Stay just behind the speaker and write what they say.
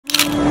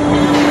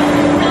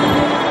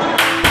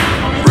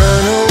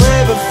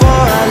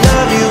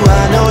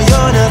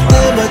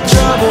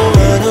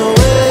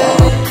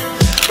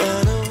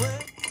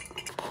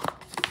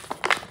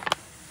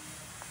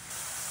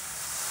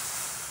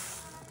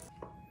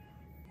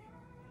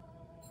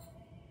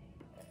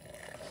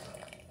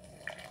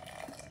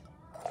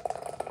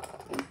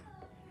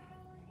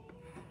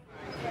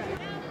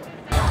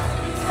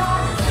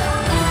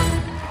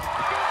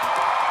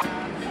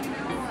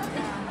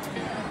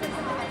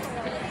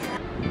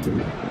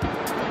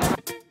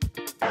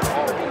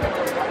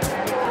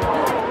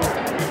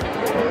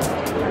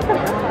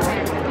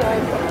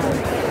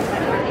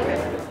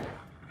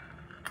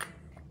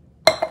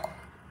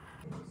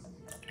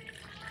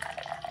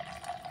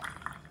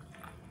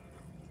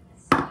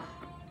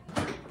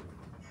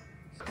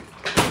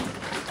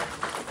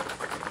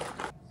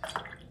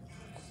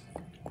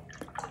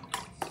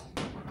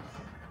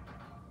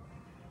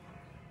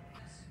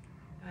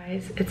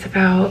It's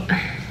about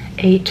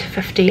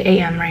 8:50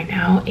 a.m. right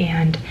now,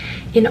 and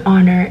in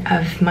honor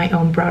of my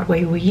own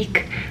Broadway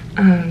week,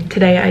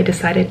 today I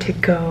decided to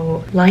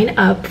go line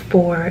up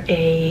for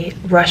a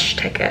rush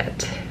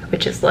ticket,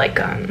 which is like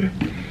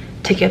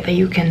ticket that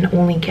you can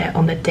only get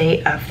on the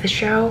day of the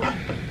show,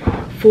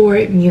 for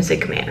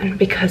Music Man,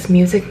 because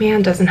Music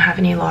Man doesn't have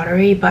any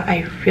lottery, but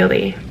I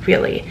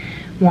really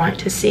want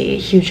to see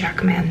Hugh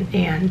Jackman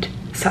and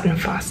Sutton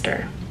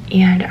Foster,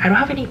 and I don't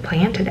have any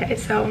plan today,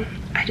 so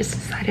I just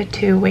decided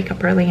to wake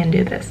up early and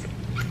do this.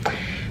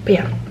 But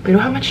yeah, we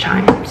don't have much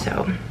time,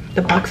 so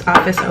the box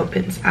office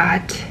opens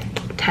at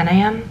 10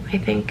 a.m. I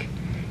think,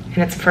 and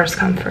it's first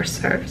come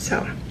first serve,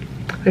 so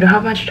we don't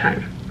have much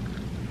time.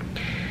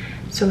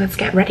 So let's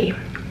get ready.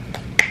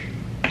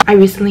 I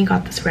recently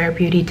got this Rare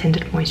Beauty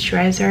tinted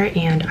moisturizer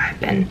and I've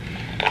been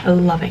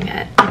loving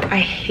it. Like, I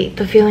hate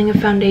the feeling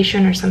of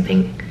foundation or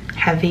something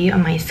heavy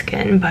on my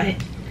skin, but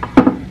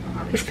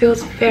this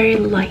feels very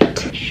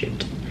light.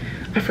 Shoot,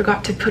 I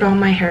forgot to put on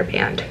my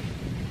hairband.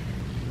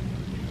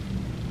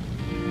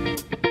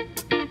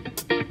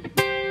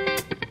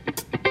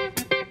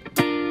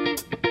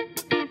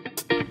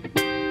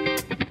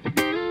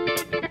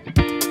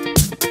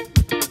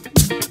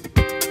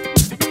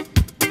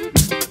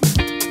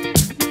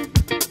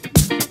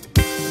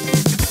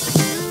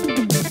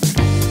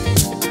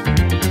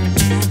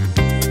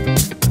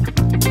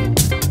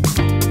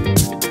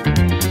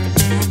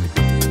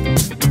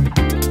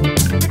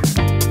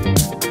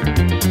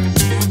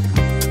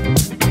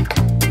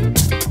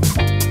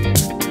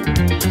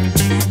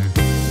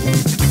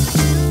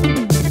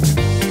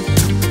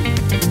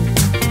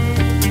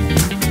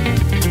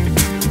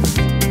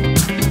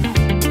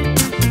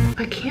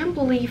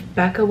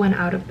 Becca went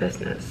out of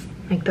business.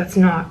 Like, that's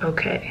not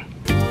okay.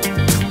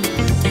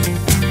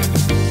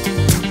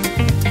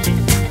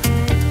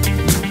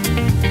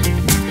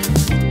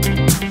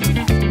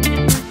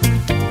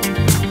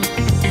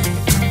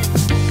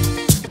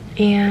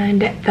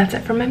 And that's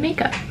it for my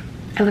makeup.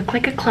 I look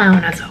like a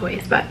clown as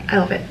always, but I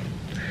love it.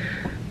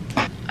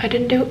 I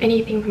didn't do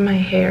anything for my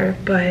hair,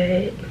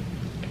 but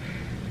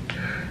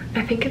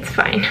I think it's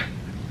fine.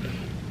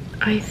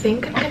 I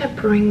think I'm gonna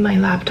bring my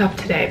laptop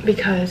today,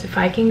 because if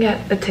I can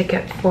get the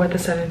ticket for the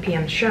 7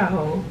 p.m.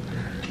 show,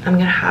 I'm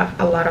gonna have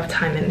a lot of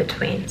time in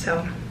between.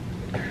 So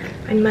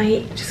I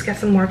might just get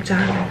some work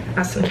done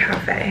at some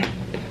cafe.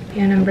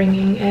 And I'm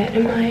bringing it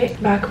in my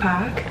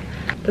backpack.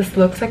 This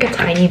looks like a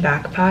tiny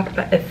backpack,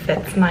 but it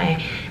fits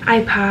my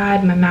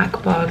iPad, my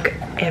MacBook,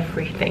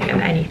 everything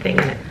and anything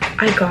in it.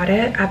 I got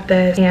it at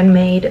this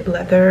handmade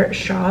leather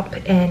shop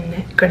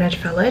in Greenwich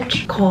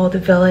Village called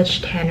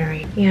Village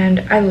Tannery. And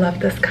I love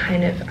this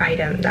kind of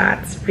item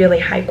that's really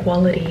high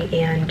quality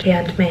and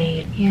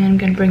handmade. And I'm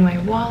gonna bring my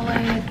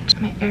wallet,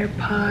 my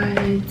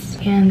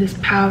AirPods, and this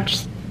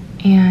pouch,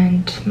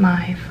 and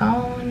my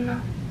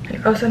phone.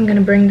 And also I'm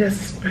gonna bring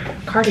this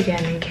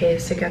cardigan in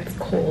case it gets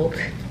cold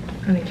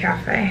in the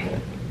cafe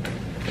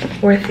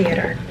or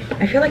theater.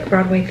 I feel like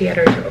Broadway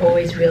theaters are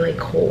always really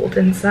cold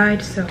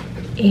inside, so.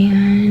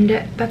 And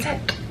that's it.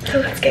 So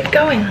let's get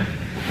going.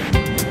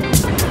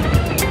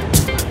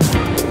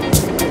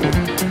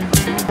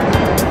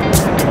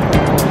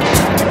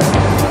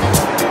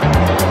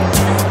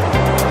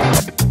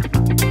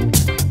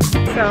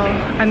 So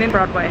I'm in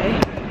Broadway,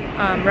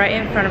 right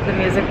in front of the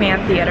Music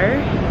Man Theater,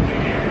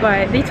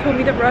 but they told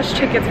me the rush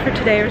tickets for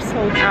today are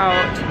sold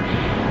out.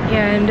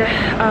 And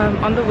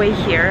on the way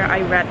here,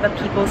 I read that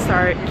people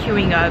start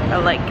queuing up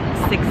at like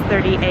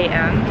 6:30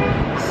 a.m.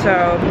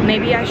 So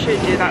maybe I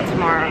should do that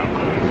tomorrow.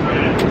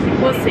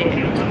 We'll see.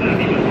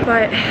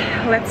 But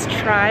let's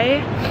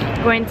try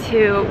going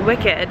to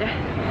Wicked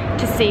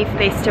to see if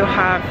they still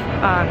have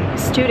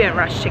student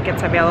rush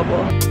tickets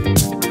available.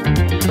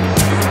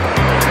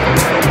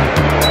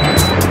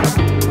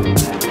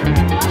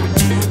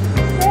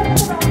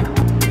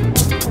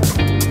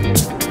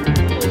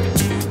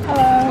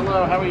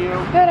 How are you?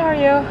 Good, how are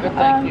you? Good,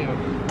 thank you.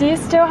 Do you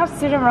still have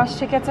student rush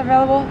tickets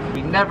available?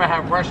 We never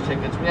have rush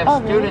tickets. We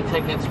have student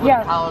tickets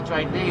with college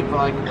ID for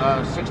like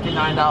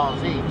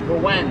 $69 each. For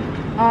when?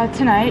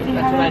 Tonight.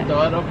 That's what I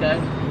thought, okay.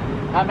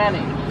 How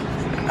many?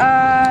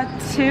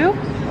 2.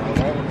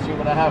 Alright, let's see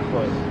what I have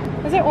for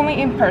you. Is it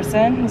only in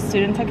person, the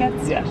student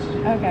tickets? Yes.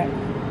 Okay.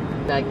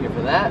 Thank you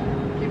for that.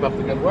 Keep up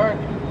the good work.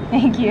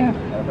 Thank you.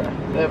 Okay.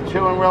 They have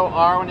 2 in row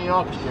R in the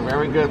orchestra.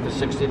 Very good for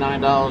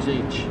 $69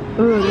 each.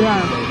 Ooh,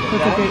 yeah.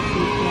 That's a great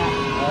seat, yeah.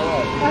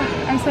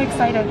 Alright. I'm so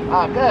excited.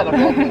 Ah, good. I'm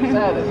glad you're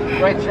excited. It's a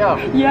great show.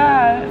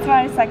 Yeah, it's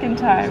my second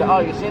time. So, oh,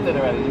 you've seen it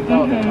already. You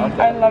know that.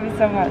 Okay. I love it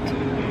so much.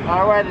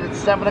 Alright, it's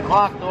 7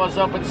 o'clock. Doors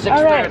open 6:30.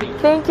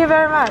 Alright, thank you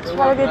very much.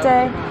 Have a good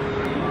day.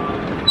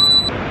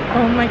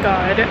 Oh my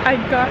god, I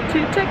got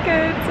 2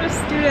 tickets for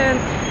student.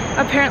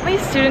 Apparently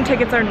student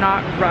tickets are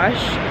not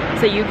rush,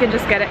 so you can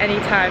just get it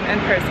anytime in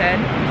person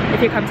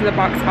if you come to the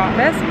box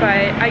office,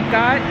 but I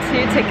got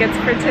 2 tickets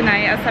for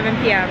tonight at 7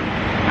 p.m.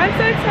 I'm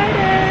so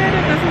excited!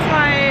 This is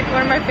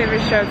one of my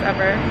favorite shows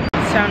ever.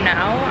 So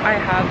now I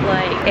have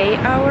like 8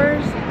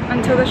 hours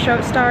until the show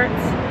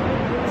starts.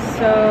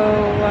 So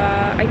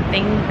I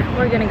think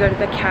we're gonna go to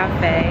the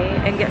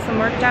cafe and get some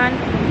work done.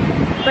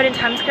 But in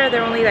Times Square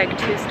there are only like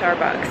 2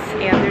 Starbucks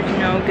and there's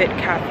no good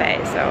cafe,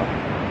 so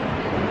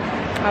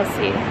I'll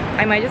see.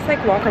 I might just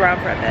like walk around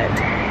for a bit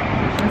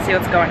and see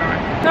what's going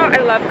on. So I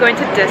love going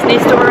to Disney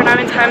Store when I'm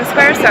in Times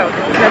Square, so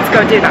let's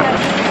go do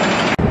that.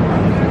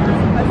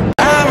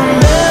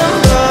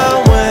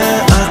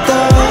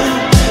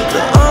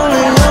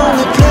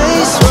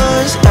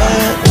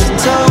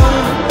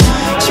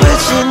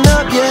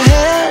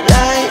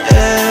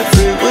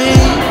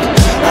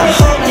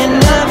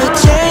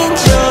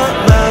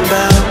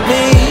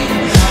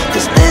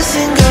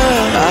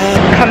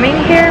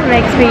 Coming here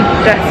makes me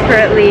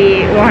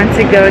desperately want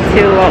to go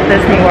to Walt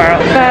Disney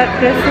World, but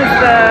this is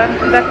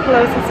the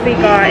closest we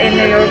got in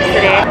New York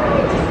City.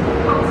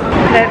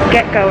 Let's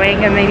get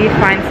going and maybe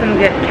find some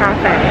good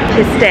cafe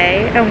to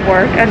stay and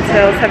work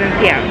until 7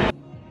 p.m.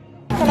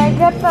 Can I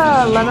get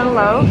the lemon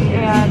loaf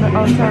and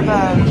also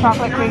the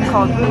chocolate cream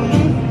cold,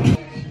 please?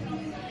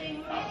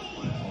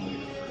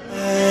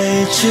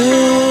 I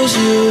choose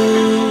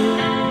you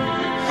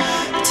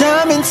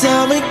time and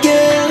time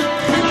again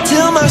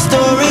till my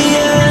story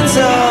ends.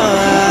 Oh,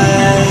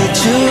 I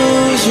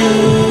choose you.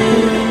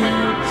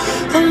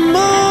 I'm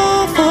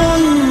all for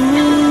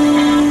you.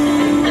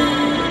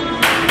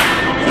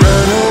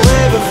 Run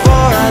away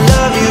before I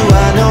love you.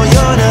 I know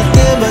you're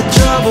nothing but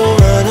trouble.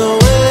 Run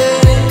away,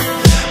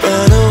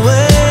 run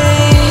away,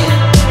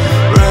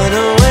 run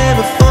away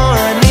before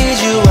I need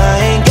you. I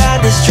ain't got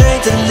the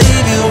strength to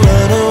leave you.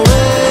 Run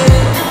away,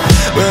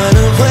 run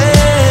away.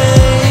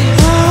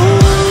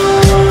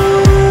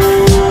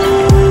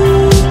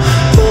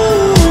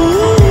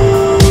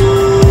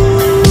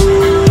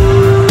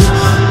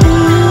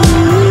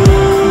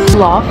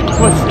 Loft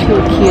was too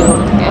cute,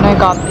 and I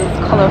got these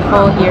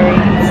colorful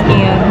earrings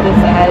and this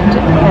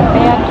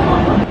headband.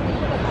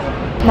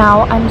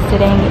 Now I'm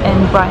sitting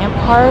in Bryant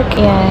Park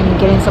and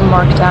getting some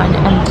work done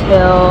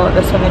until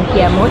the 7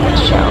 p.m. Wicked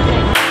show.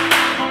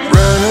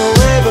 Run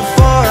away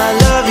before I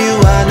love you.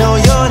 I know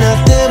you're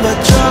nothing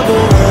but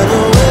trouble. Run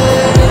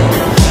away,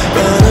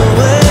 run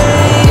away,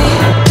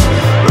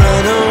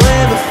 run away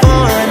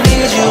before I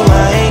need you.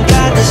 I ain't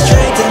got the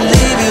strength to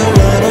leave you.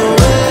 Run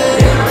away.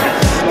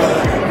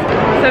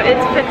 So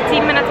it's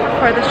 15 minutes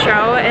before the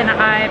show and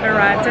I've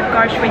arrived at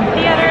Gershwin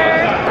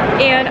Theater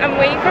and I'm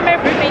waiting for my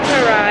roommate to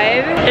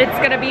arrive. It's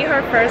gonna be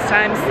her first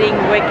time seeing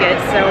Wicked,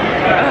 so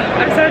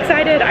I'm so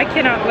excited. I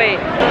cannot wait.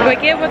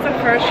 Wicked was the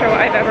first show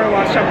I've ever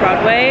watched on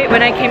Broadway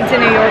when I came to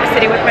New York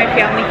City with my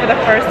family for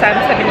the first time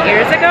 7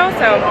 years ago,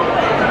 so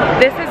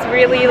this is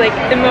really like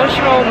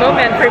emotional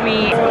moment for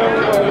me.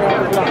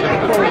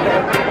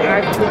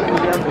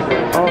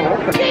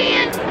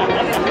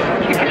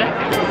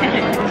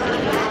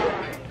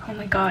 Oh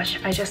my gosh,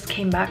 I just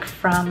came back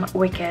from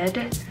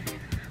Wicked.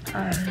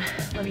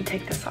 Let me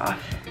take this off.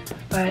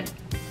 But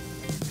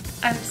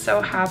I'm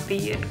so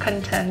happy and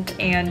content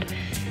and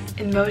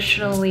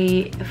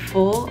emotionally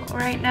full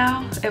right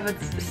now. It was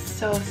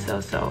so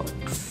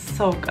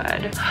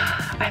good.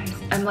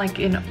 I'm like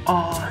in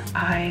awe.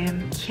 I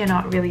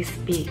cannot really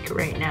speak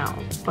right now,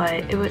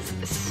 but it was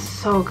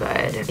so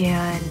good,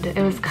 and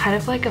it was kind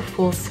of like a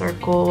full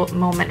circle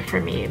moment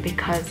for me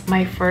because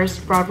my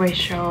first Broadway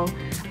show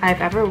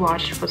I've ever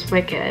watched was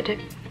Wicked.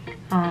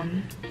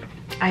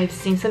 I've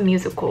seen some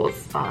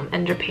musicals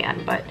in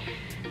Japan, but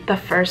the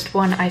first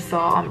one I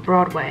saw on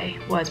Broadway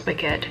was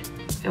Wicked.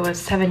 It was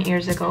 7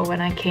 years ago when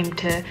I came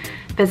to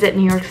visit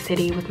New York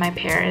City with my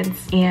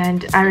parents,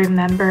 and I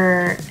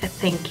remember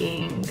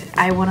thinking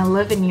I want to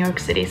live in New York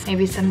City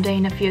maybe someday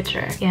in the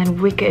future. And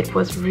Wicked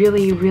was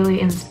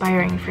really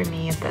inspiring for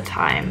me at the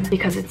time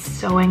because it's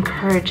so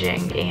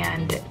encouraging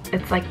and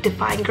it's like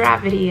defying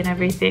gravity and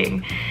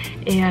everything.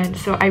 And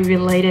so I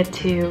related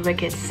to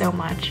Wicked so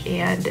much,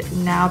 and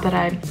now that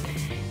I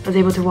was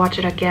able to watch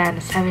it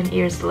again 7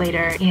 years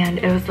later, and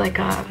it was like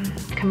a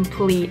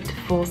complete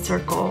full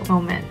circle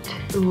moment.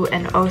 Ooh,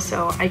 and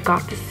also I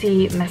got to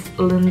see Miss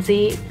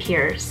Lindsay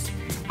Pierce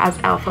as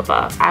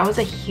Elphaba. I was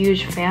a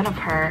huge fan of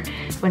her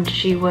when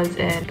she was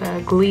in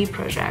the Glee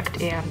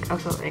project and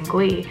also in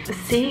Glee.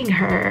 Seeing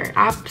her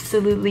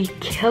absolutely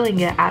killing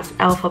it as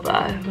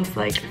Elphaba was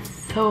like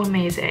so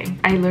amazing.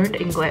 I learned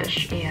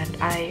English and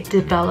I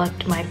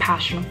developed my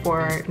passion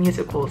for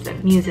musicals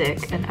and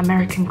music and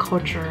American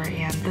culture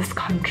and this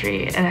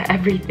country and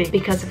everything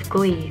because of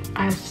Glee.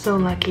 I was so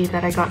lucky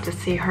that I got to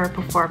see her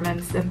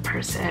performance in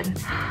person.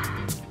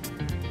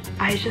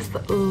 I just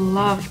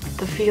loved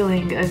the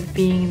feeling of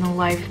being in a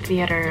live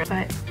theater.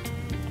 But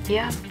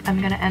yeah,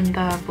 I'm gonna end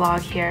the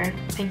vlog here.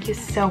 Thank you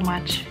so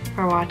much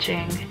for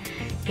watching,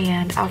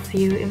 and I'll see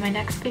you in my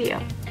next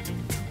video.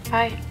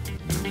 Bye!